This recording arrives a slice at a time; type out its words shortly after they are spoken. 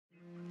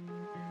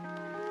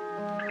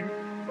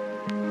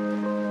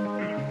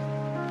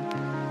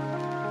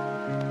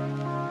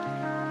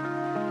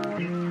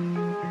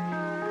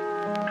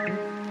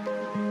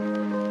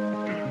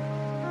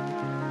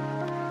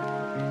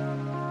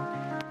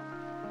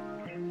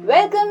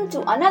Welcome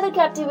to another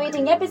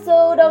captivating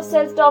episode of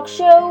Self-Talk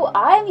Show.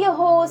 I am your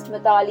host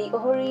Mitali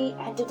Ohri,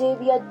 and today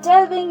we are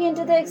delving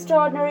into the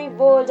extraordinary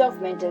world of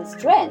mental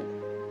strength.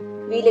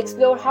 We'll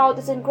explore how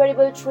this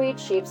incredible trait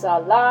shapes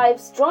our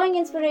lives, drawing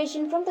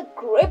inspiration from the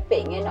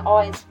gripping and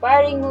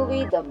awe-inspiring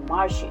movie The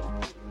Martian.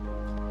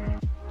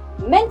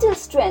 Mental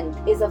strength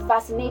is a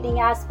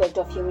fascinating aspect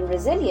of human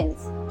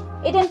resilience.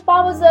 It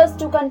empowers us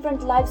to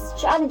confront life's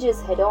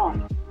challenges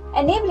head-on,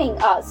 enabling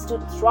us to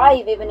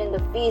thrive even in the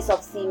face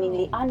of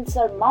seemingly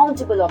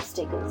unsurmountable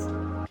obstacles.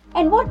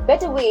 And what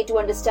better way to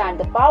understand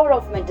the power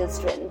of mental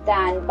strength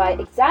than by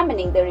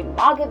examining the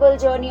remarkable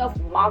journey of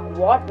Mark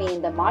Watney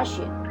in The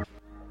Martian?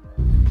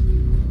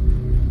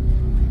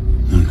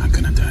 I'm not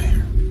gonna die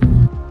here.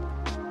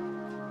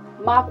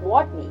 Mark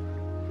Watney,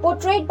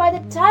 portrayed by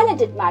the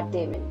talented Matt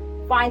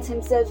Damon, finds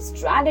himself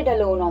stranded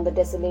alone on the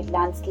desolate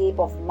landscape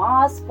of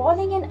Mars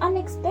following an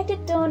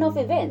unexpected turn of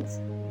events.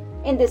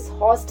 In this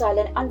hostile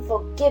and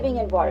unforgiving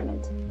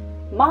environment,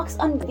 Mark's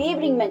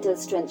unwavering mental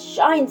strength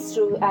shines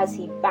through as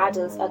he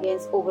battles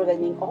against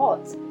overwhelming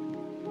odds.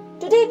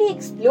 Today we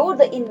explore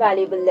the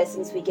invaluable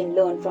lessons we can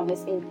learn from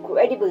his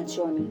incredible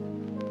journey.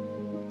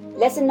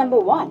 Lesson number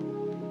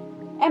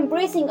 1.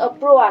 Embracing a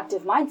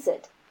proactive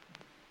mindset.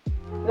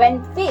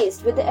 When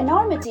faced with the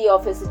enormity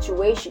of his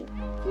situation,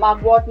 Mark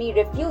Watney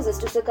refuses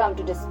to succumb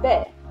to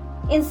despair.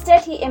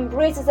 Instead, he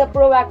embraces a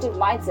proactive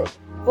mindset,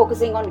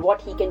 focusing on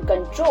what he can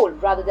control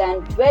rather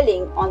than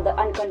dwelling on the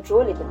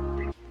uncontrollable.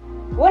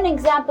 One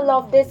example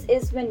of this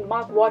is when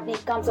Mark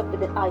Watney comes up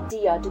with an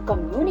idea to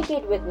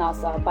communicate with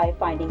NASA by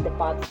finding the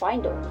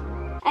Pathfinder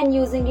and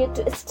using it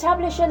to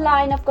establish a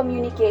line of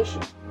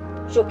communication,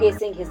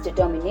 showcasing his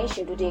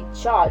determination to take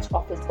charge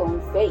of his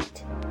own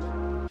fate.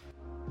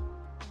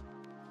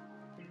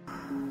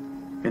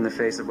 In the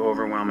face of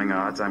overwhelming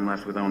odds, I'm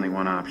left with only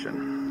one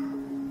option.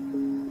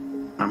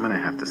 I'm gonna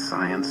have to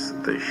science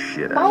the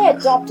shit out By of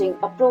this. adopting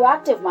a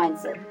proactive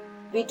mindset,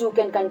 we too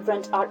can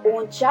confront our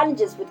own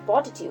challenges with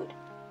fortitude.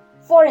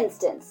 For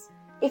instance,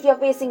 if you're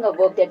facing a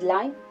work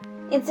deadline,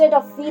 instead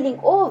of feeling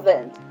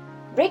overwhelmed,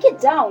 break it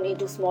down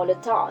into smaller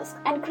tasks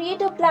and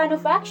create a plan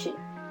of action.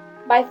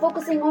 By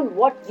focusing on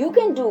what you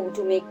can do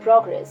to make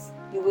progress,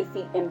 you will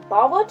feel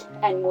empowered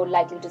and more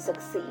likely to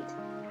succeed.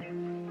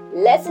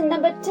 Lesson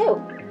number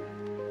 2.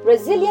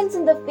 Resilience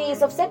in the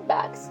face of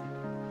setbacks.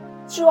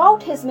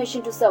 Throughout his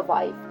mission to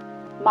survive,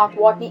 Mark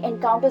Watney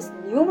encounters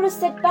numerous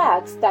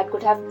setbacks that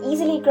could have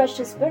easily crushed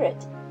his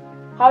spirit.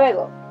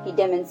 However, he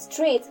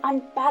demonstrates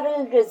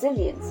unparalleled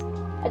resilience,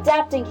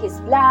 adapting his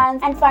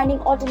plans and finding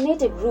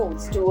alternative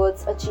routes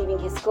towards achieving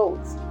his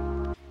goals.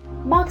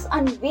 Mark's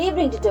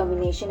unwavering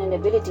determination and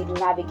ability to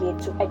navigate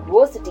through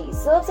adversity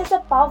serves as a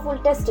powerful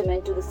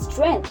testament to the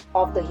strength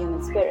of the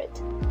human spirit.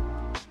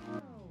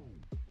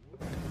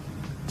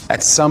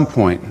 At some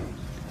point,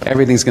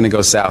 everything's gonna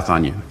go south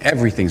on you.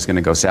 Everything's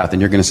gonna go south,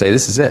 and you're gonna say,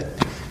 this is it.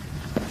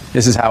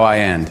 This is how I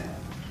end.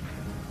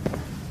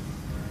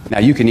 Now,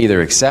 you can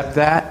either accept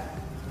that,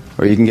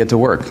 or you can get to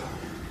work.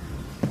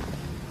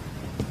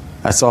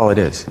 That's all it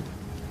is.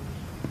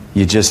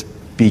 You just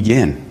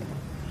begin.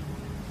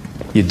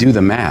 You do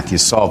the math. You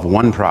solve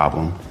one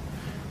problem,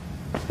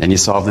 then you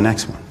solve the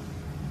next one,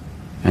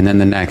 and then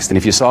the next. And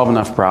if you solve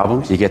enough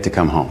problems, you get to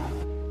come home.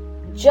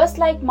 Just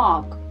like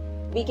Mark,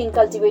 we can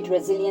cultivate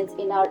resilience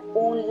in our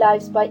own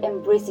lives by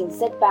embracing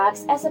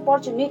setbacks as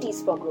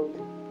opportunities for growth.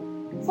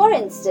 For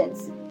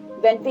instance,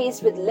 when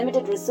faced with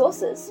limited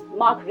resources,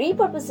 Mark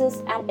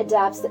repurposes and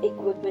adapts the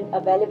equipment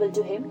available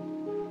to him,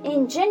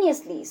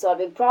 ingeniously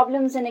solving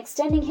problems and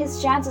extending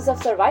his chances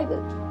of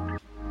survival.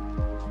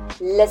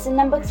 Lesson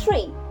number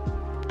 3.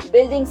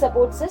 Building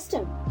support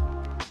system.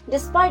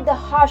 Despite the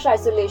harsh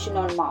isolation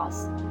on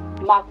Mars,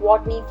 Mark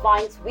Watney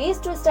finds ways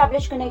to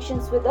establish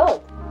connections with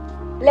Earth.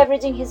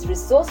 Leveraging his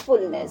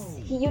resourcefulness,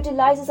 he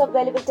utilizes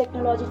available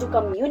technology to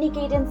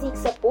communicate and seek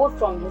support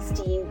from his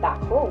team back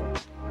home.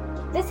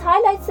 This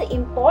highlights the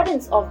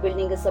importance of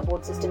building a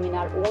support system in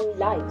our own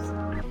lives.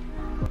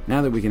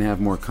 Now that we can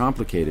have more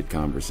complicated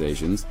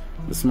conversations,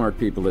 the smart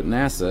people at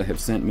NASA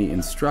have sent me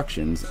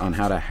instructions on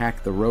how to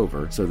hack the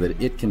rover so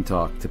that it can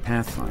talk to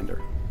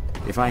Pathfinder.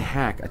 If I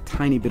hack a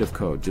tiny bit of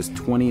code, just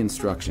 20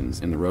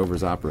 instructions in the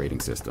rover's operating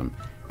system,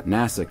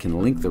 NASA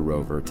can link the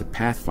rover to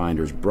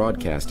Pathfinder's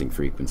broadcasting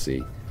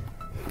frequency,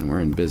 and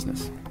we're in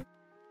business.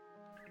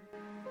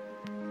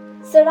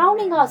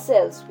 Surrounding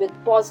ourselves with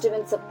positive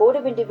and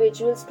supportive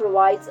individuals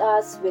provides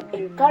us with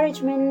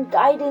encouragement,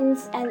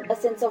 guidance, and a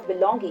sense of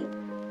belonging.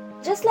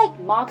 Just like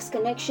Mark's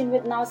connection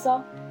with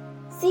NASA,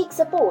 seek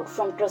support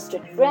from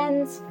trusted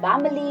friends,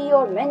 family,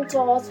 or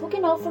mentors who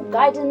can offer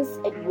guidance,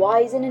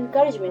 advice, and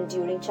encouragement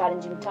during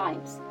challenging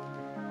times.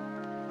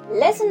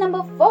 Lesson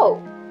number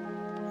 4.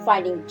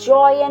 Finding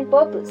joy and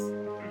purpose.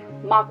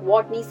 Mark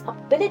Watney's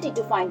ability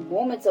to find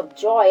moments of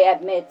joy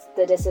amidst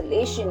the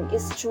desolation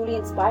is truly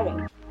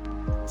inspiring.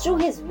 Through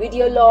his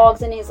video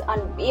logs and his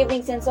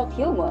unwavering sense of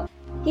humor,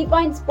 he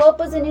finds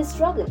purpose in his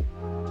struggle.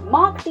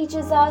 Mark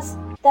teaches us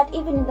that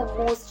even in the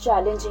most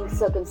challenging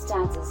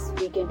circumstances,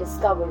 we can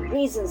discover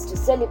reasons to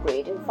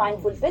celebrate and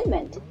find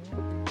fulfillment.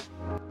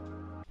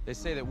 They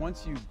say that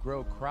once you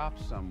grow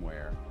crops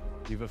somewhere,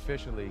 you've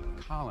officially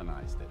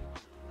colonized it.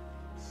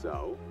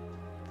 So,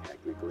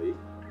 technically,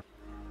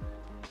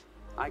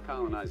 I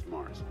colonized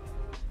Mars.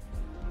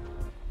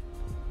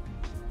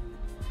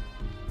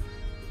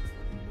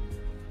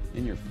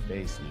 In your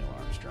face, Neil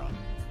Armstrong.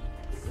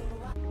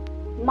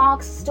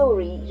 Mark's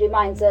story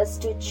reminds us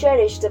to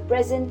cherish the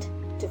present,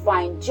 to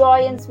find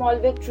joy in small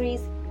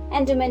victories,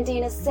 and to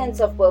maintain a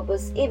sense of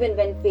purpose even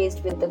when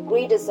faced with the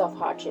greatest of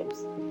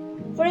hardships.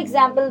 For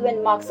example,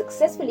 when Mark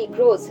successfully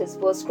grows his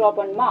first crop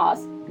on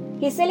Mars,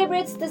 he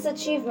celebrates this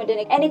achievement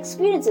and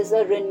experiences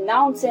a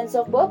renewed sense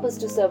of purpose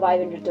to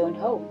survive and return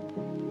home.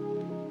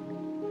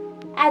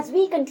 As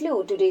we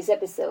conclude today's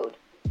episode,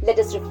 let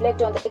us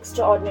reflect on the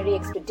extraordinary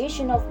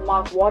expedition of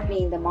Mark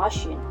Watney in the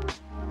Martian.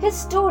 His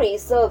story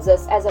serves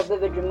us as a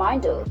vivid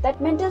reminder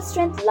that mental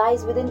strength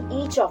lies within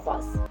each of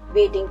us,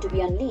 waiting to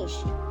be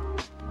unleashed.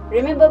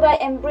 Remember, by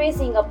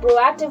embracing a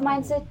proactive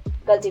mindset,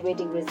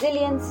 cultivating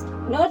resilience,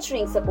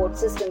 nurturing support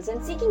systems,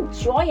 and seeking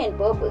joy and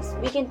purpose,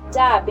 we can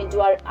tap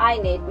into our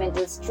innate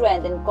mental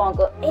strength and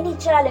conquer any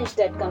challenge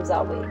that comes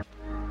our way.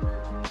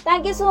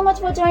 Thank you so much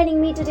for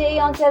joining me today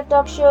on Self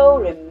Talk Show.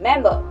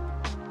 Remember,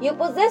 you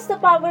possess the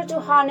power to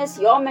harness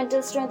your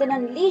mental strength and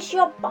unleash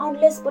your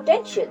boundless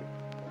potential.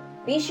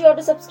 Be sure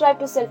to subscribe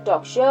to Self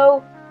Talk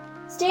Show.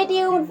 Stay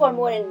tuned for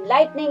more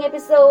enlightening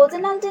episodes,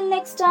 and until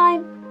next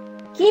time,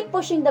 keep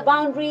pushing the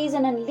boundaries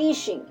and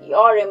unleashing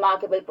your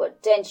remarkable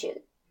potential.